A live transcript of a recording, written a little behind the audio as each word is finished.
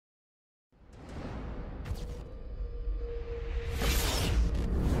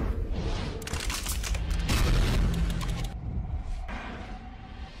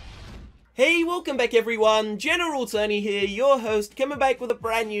Hey, welcome back everyone, General Tony here, your host, coming back with a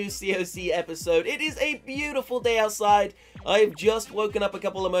brand new COC episode. It is a beautiful day outside. I've just woken up a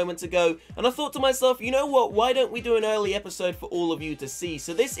couple of moments ago, and I thought to myself, you know what, why don't we do an early episode for all of you to see?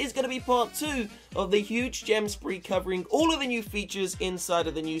 So this is going to be part 2 of the huge gem spree covering all of the new features inside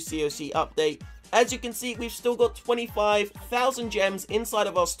of the new COC update. As you can see, we've still got 25,000 gems inside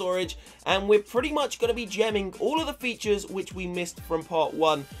of our storage, and we're pretty much going to be gemming all of the features which we missed from part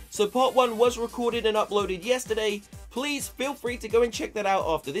 1. So part 1 was recorded and uploaded yesterday. Please feel free to go and check that out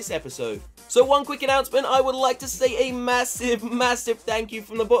after this episode. So one quick announcement, I would like to say a massive thank you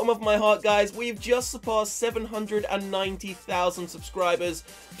from the bottom of my heart, guys. We've just surpassed 790,000 subscribers.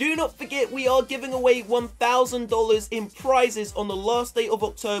 Do not forget, we are giving away $1,000 in prizes on the last day of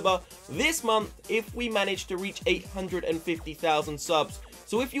October this month if we manage to reach 850,000 subs.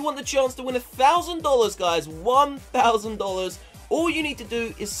 So if you want the chance to win $1,000, guys, $1,000, all you need to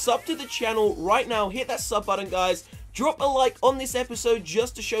do is sub to the channel right now. Hit that sub button, guys. Drop a like on this episode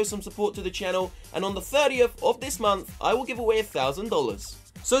just to show some support to the channel, and on the 30th of this month, I will give away $1,000.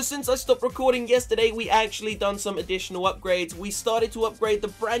 So since I stopped recording yesterday, we actually done some additional upgrades. We started to upgrade the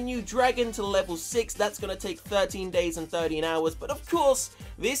brand new dragon to level 6. That's going to take 13 days and 13 hours. But of course,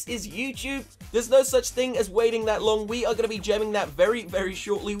 this is YouTube. There's no such thing as waiting that long. We are going to be gemming that very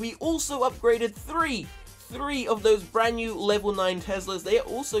shortly. We also upgraded three of those brand new level 9 Teslas. They are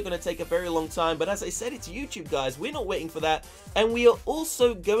also going to take a very long time, but as I said, it's YouTube, guys. We're not waiting for that. And we are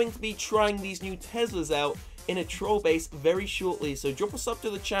also going to be trying these new Teslas out in a troll base very shortly, so drop a sub to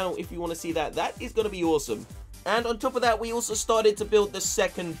the channel if you want to see that. That is going to be awesome. And on top of that, we also started to build the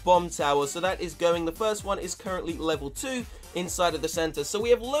second bomb tower. So that is going, the first one is currently level 2 inside of the center. So we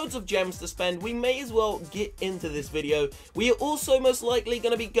have loads of gems to spend. We may as well get into this video. We are also most likely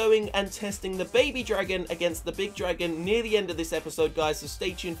going to be going and testing the baby dragon against the big dragon near the end of this episode, guys. So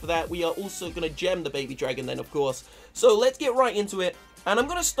stay tuned for that. We are also going to gem the baby dragon then, of course. So let's get right into it. And I'm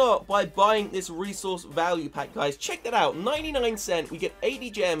going to start by buying this resource value pack, guys. Check that out. 99 cents. We get 80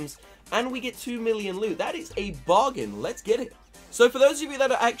 gems. And we get 2 million loot. That is a bargain. Let's get it. So for those of you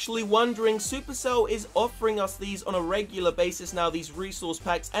that are actually wondering, Supercell is offering us these on a regular basis now, these resource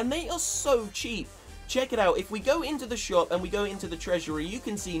packs, and they are so cheap. Check it out. If we go into the shop and we go into the treasury, you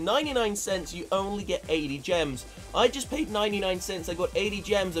can see 99 cents, you only get 80 gems. I just paid 99 cents. I got 80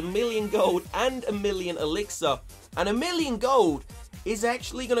 gems, a million gold, and a million elixir. And a million gold is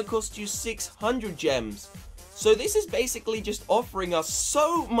actually going to cost you 600 gems. So this is basically just offering us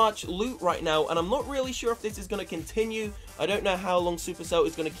so much loot right now, and I'm not really sure if this is going to continue. I don't know how long Supercell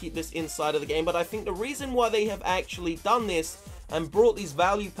is going to keep this inside of the game, but I think the reason why they have actually done this and brought these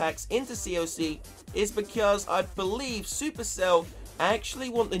value packs into COC is because I believe Supercell actually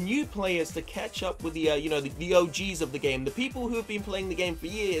want the new players to catch up with the, the OGs of the game. The people who have been playing the game for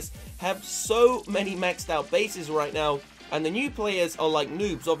years have so many maxed out bases right now. And the new players are like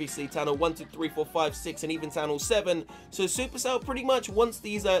noobs, obviously, Town Hall 1, 2, 3, 4, 5, 6, and even Town Hall 7. So Supercell pretty much wants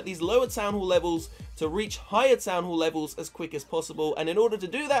these lower Town Hall levels to reach higher Town Hall levels as quick as possible. And in order to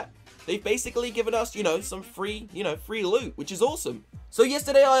do that, they've basically given us, some free, free loot, which is awesome. So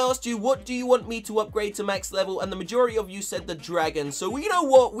yesterday I asked you, what do you want me to upgrade to max level? And the majority of you said the dragon. So you know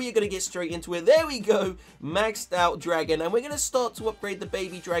what? We are going to get straight into it. There we go. Maxed out dragon. And we're going to start to upgrade the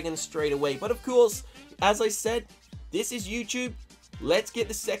baby dragon straight away. But of course, as I said, this is YouTube. Let's get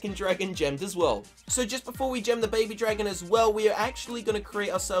the second dragon gemmed as well. So just before we gem the baby dragon as well, we are actually going to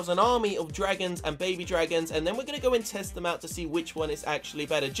create ourselves an army of dragons and baby dragons, and then we're going to go and test them out to see which one is actually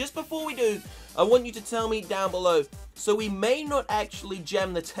better. Just before we do, I want you to tell me down below. So we may not actually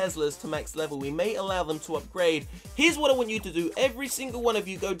gem the Teslas to max level. We may allow them to upgrade. Here's what I want you to do. Every single one of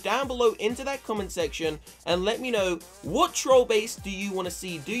you go down below into that comment section and let me know, what troll base do you want to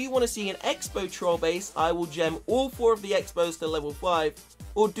see? Do you want to see an expo troll base? I will gem all 4 of the expos to level 5.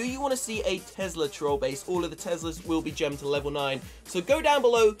 Or do you want to see a Tesla troll base? All of the Teslas will be gemmed to level 9. So go down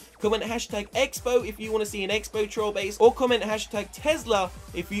below, comment hashtag Expo if you want to see an Expo troll base, or comment hashtag Tesla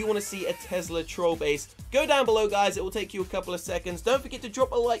if you want to see a Tesla troll base. Go down below, guys. It will take you a couple of seconds. Don't forget to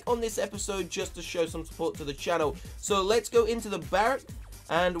drop a like on this episode just to show some support to the channel. So let's go into the barrack,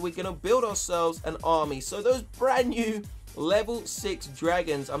 and we're going to build ourselves an army. So those brand new level 6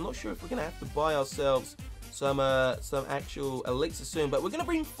 dragons, I'm not sure if we're going to have to buy ourselves some actual elixir soon, but we're going to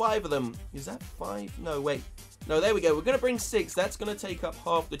bring 5 of them. Is that 5? No, wait. No, there we go. We're going to bring 6. That's going to take up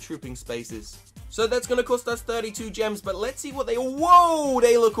half the trooping spaces. So that's going to cost us 32 gems, but let's see what they... Whoa!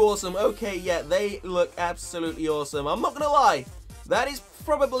 They look awesome. Okay, yeah, they look absolutely awesome. I'm not going to lie. That is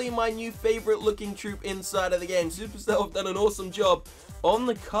probably my new favorite looking troop inside of the game. Supercell have done an awesome job on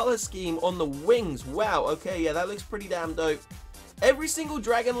the color scheme on the wings. Wow, okay, yeah, that looks pretty damn dope. Every single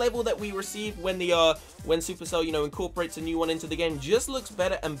dragon level that we receive when Supercell, you know, incorporates a new one into the game just looks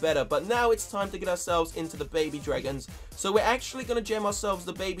better and better. But now it's time to get ourselves into the baby dragons. So we're actually going to gem ourselves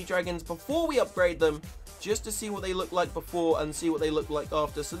the baby dragons before we upgrade them, just to see what they look like before and see what they look like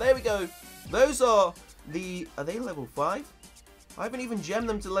after. So there we go. Those are they level 5? I haven't even gemmed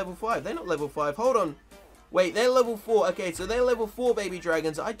them to level 5. They're not level 5. Hold on. Wait, they're level 4. Okay, so they're level 4 baby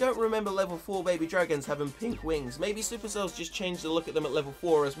dragons. I don't remember level 4 baby dragons having pink wings. Maybe Supercell's just changed the look at them at level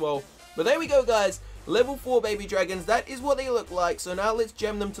 4 as well. But there we go, guys. Level 4 baby dragons. That is what they look like. So now let's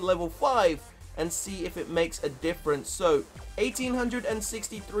gem them to level 5 and see if it makes a difference. So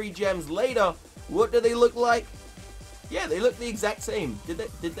 1,863 gems later, what do they look like? Yeah, they look the exact same. Did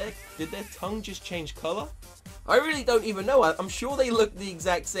their tongue just change color? I really don't even know. I'm sure they look the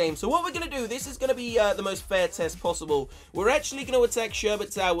exact same. So what we're going to do, this is going to be the most fair test possible. We're actually going to attack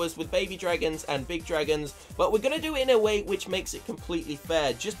Sherbet Towers with baby dragons and big dragons, but we're going to do it in a way which makes it completely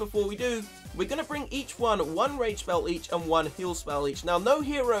fair. Just before we do, we're going to bring each one rage spell each and one heal spell each. Now, no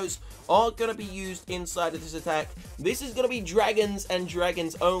heroes are going to be used inside of this attack. This is going to be dragons and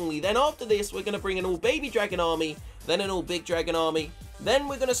dragons only. Then after this, we're going to bring an all baby dragon army, then an all big dragon army. Then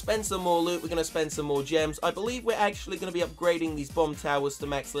we're going to spend some more loot, we're going to spend some more gems. I believe we're actually going to be upgrading these bomb towers to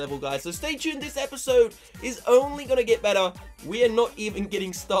max level, guys. So stay tuned, this episode is only going to get better. We are not even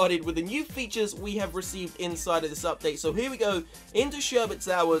getting started with the new features we have received inside of this update. So here we go, into Sherbet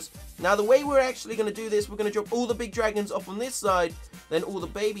Towers. Now the way we're actually going to do this, we're going to drop all the big dragons off on this side, then all the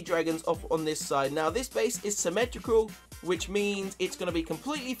baby dragons off on this side. Now this base is symmetrical, which means it's going to be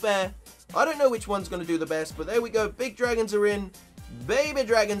completely fair. I don't know which one's going to do the best, but there we go, big dragons are in. Baby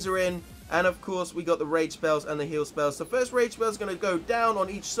dragons are in, and of course we got the rage spells and the heal spells. So first rage spell is going to go down on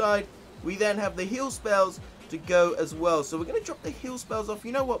each side. We then have the heal spells to go as well. So we're going to drop the heal spells off.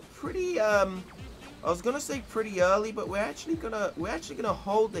 You know what? Pretty I was going to say pretty early, but we're actually gonna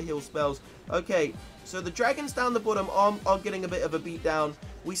hold the heal spells. Okay, so the dragons down the bottom are getting a bit of a beat down.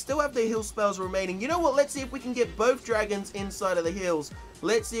 We still have the heal spells remaining. You know what? Let's see if we can get both dragons inside of the heals.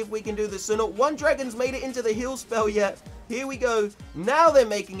 Let's see if we can do this. So not one dragon's made it into the heal spell yet. Here we go. Now they're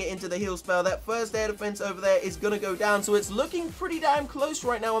making it into the heal spell. That first air defense over there is going to go down. So it's looking pretty damn close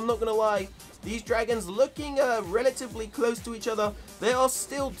right now. I'm not going to lie. These dragons looking relatively close to each other. There are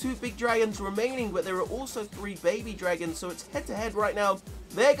still 2 big dragons remaining, but there are also 3 baby dragons. So it's head to head right now.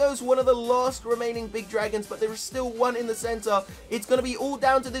 There goes one of the last remaining big dragons, but there is still one in the center. It's going to be all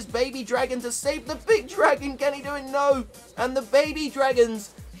down to this baby dragon to save the big dragon. Can he do it? No. And the baby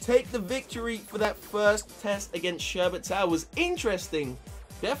dragons take the victory for that first test against Sherbet Towers. Interesting.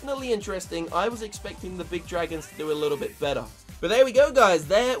 Definitely interesting. I was expecting the big dragons to do a little bit better. But there we go, guys.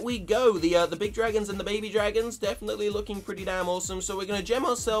 There we go. The big dragons and the baby dragons definitely looking pretty damn awesome. So we're going to gem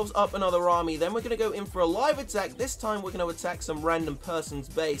ourselves up another army. Then we're going to go in for a live attack. This time we're going to attack some random person's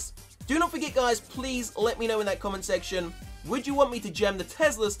base. Do not forget, guys, please let me know in that comment section. Would you want me to gem the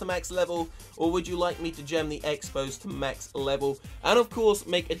Teslas to max level, or would you like me to gem the Expos to max level? And of course,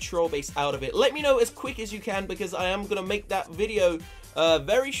 make a troll base out of it. Let me know as quick as you can, because I am going to make that video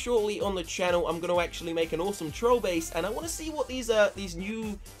very shortly on the channel. I'm going to actually make an awesome troll base, and I want to see what these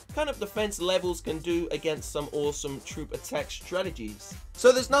new kind of defense levels can do against some awesome troop attack strategies.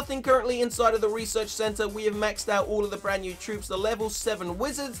 So there's nothing currently inside of the research center. We have maxed out all of the brand new troops, the level 7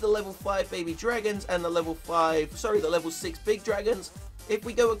 wizards, the level 5 baby dragons, and the level 6 big dragons. If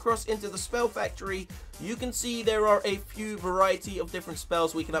we go across into the spell factory, you can see there are a few variety of different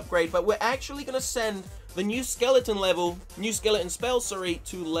spells we can upgrade, but we're actually going to send the new skeleton spell,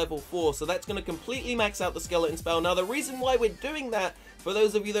 to level 4. So that's going to completely max out the skeleton spell. Now the reason why we're doing that, for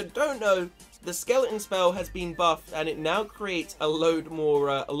those of you that don't know, the skeleton spell has been buffed, and it now creates a load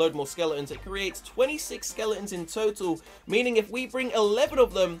more skeletons. It creates 26 skeletons in total, meaning if we bring 11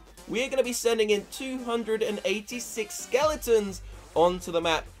 of them, we are going to be sending in 286 skeletons onto the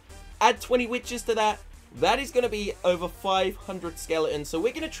map. Add 20 witches to that. That is going to be over 500 skeletons. So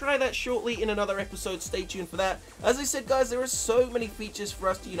we're going to try that shortly in another episode. Stay tuned for that. As I said, guys, there are so many features for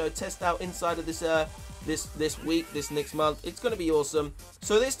us to, test out inside of this this next month. It's going to be awesome.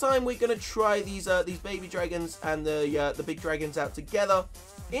 So this time we're going to try these baby dragons and the big dragons out together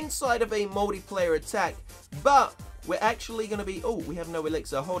inside of a multiplayer attack. But we're actually going to be... Oh, we have no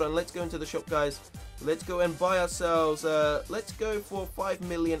elixir. Hold on. Let's go into the shop, guys. Let's go and buy ourselves... let's go for 5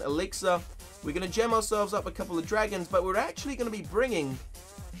 million elixir. We're going to gem ourselves up a couple of dragons, but we're actually going to be bringing...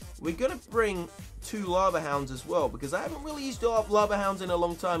 We're going to bring 2 lava hounds as well, because I haven't really used lava hounds in a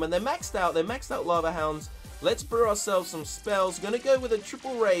long time, and they're maxed out. They're maxed out lava hounds. Let's brew ourselves some spells. Going to go with a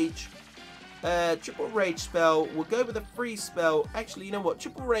triple rage spell. We'll go with a freeze spell. Actually, you know what?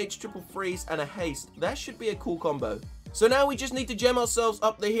 Triple rage, triple freeze, and a haste. That should be a cool combo. So now we just need to gem ourselves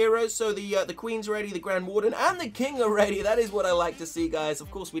up the heroes. So the Queen's ready, the Grand Warden, and the King are ready. That is what I like to see, guys. Of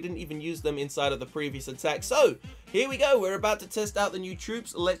course, we didn't even use them inside of the previous attack. So here we go. We're about to test out the new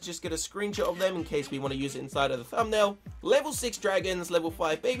troops. Let's just get a screenshot of them in case we want to use it inside of the thumbnail. Level 6 dragons, level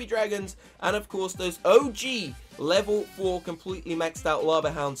 5 baby dragons, and of course those OG level 4 completely maxed out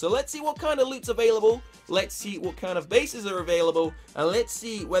lava hounds. So let's see what kind of loot's available. Let's see what kind of bases are available, and let's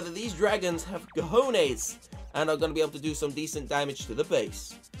see whether these dragons have cojones and are going to be able to do some decent damage to the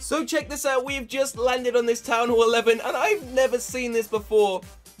base. So check this out, we've just landed on this Town Hall 11, and I've never seen this before.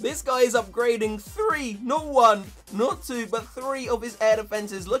 This guy is upgrading 3, not 1, not 2, but 3 of his air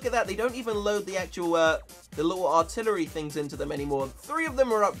defenses. Look at that, they don't even load the actual, the little artillery things into them anymore. 3 of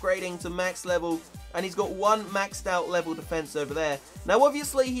them are upgrading to max level, and he's got 1 maxed out level defense over there. Now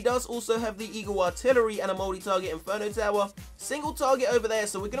obviously he does also have the Eagle Artillery and a multi-target Inferno Tower. Single target over there,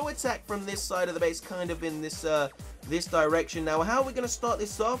 so we're going to attack from this side of the base, kind of in this, this direction. Now how are we going to start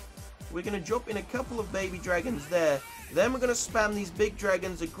this off? We're going to drop in a couple of baby dragons there. Then we're going to spam these big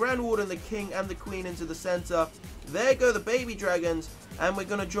dragons, the Grand Warden, the King, and the Queen into the center. There go the baby dragons, and we're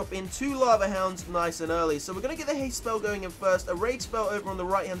going to drop in 2 lava hounds nice and early. So we're going to get the haste spell going in first, a rage spell over on the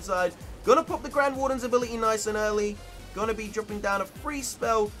right hand side. Going to pop the Grand Warden's ability nice and early. Going to be dropping down a free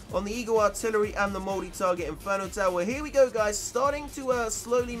spell on the Eagle Artillery and the multi-target Inferno Tower. Here we go, guys, starting to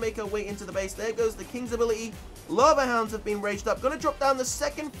slowly make our way into the base. There goes the King's ability. Lava hounds have been raged up. Going to drop down the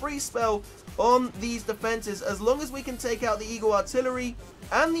second free spell on these defenses. As long as we can take out the Eagle Artillery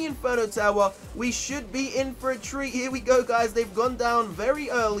and the Inferno Tower, we should be in for a treat. Here we go, guys. They've gone down very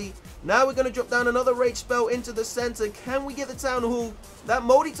early. Now we're going to drop down another rage spell into the center. Can we get the Town Hall? That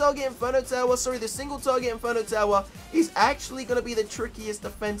multi-target Inferno Tower, sorry, the single-target Inferno Tower is actually going to be the trickiest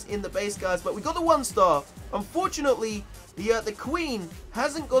defense in the base, guys. But we got the 1-star. Unfortunately, the Queen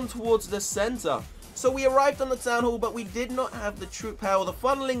hasn't gone towards the center. So we arrived on the Town Hall, but we did not have the troop power. The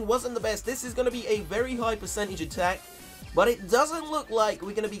funneling wasn't the best. This is going to be a very high percentage attack, but it doesn't look like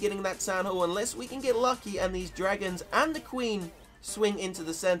we're going to be getting that Town Hall unless we can get lucky and these dragons and the Queen swing into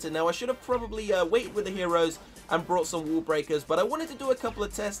the center. Now I should have probably waited with the heroes and brought some wall breakers, but I wanted to do a couple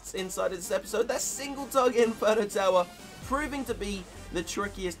of tests inside of this episode. That single target Inferno Tower proving to be the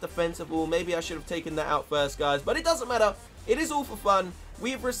trickiest defense of all. Maybe I should have taken that out first, guys, but it doesn't matter. It is all for fun.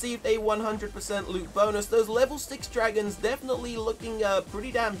 We've received a 100% loot bonus. Those level 6 dragons definitely looking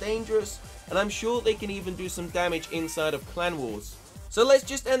pretty damn dangerous, and I'm sure they can even do some damage inside of Clan Wars. So let's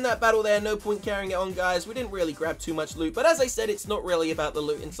just end that battle there. No point carrying it on, guys. We didn't really grab too much loot, but as I said, it's not really about the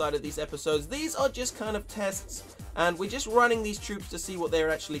loot inside of these episodes. These are just kind of tests, and we're just running these troops to see what they're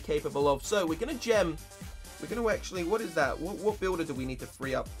actually capable of. So we're going to gem. We're going to actually, what is that? What builder do we need to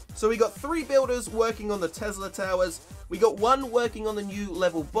free up? So we got 3 builders working on the Tesla towers. We got 1 working on the new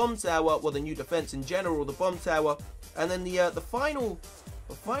level bomb tower, well, the new defense in general, the bomb tower. And then the final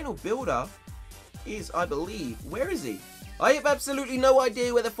builder is, I believe, where is he? I have absolutely no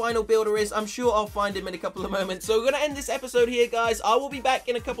idea where the final builder is. I'm sure I'll find him in a couple of moments. So we're going to end this episode here, guys. I will be back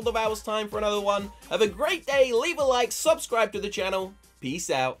in a couple of hours' time for another one. Have a great day. Leave a like. Subscribe to the channel.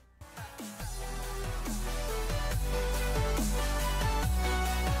 Peace out.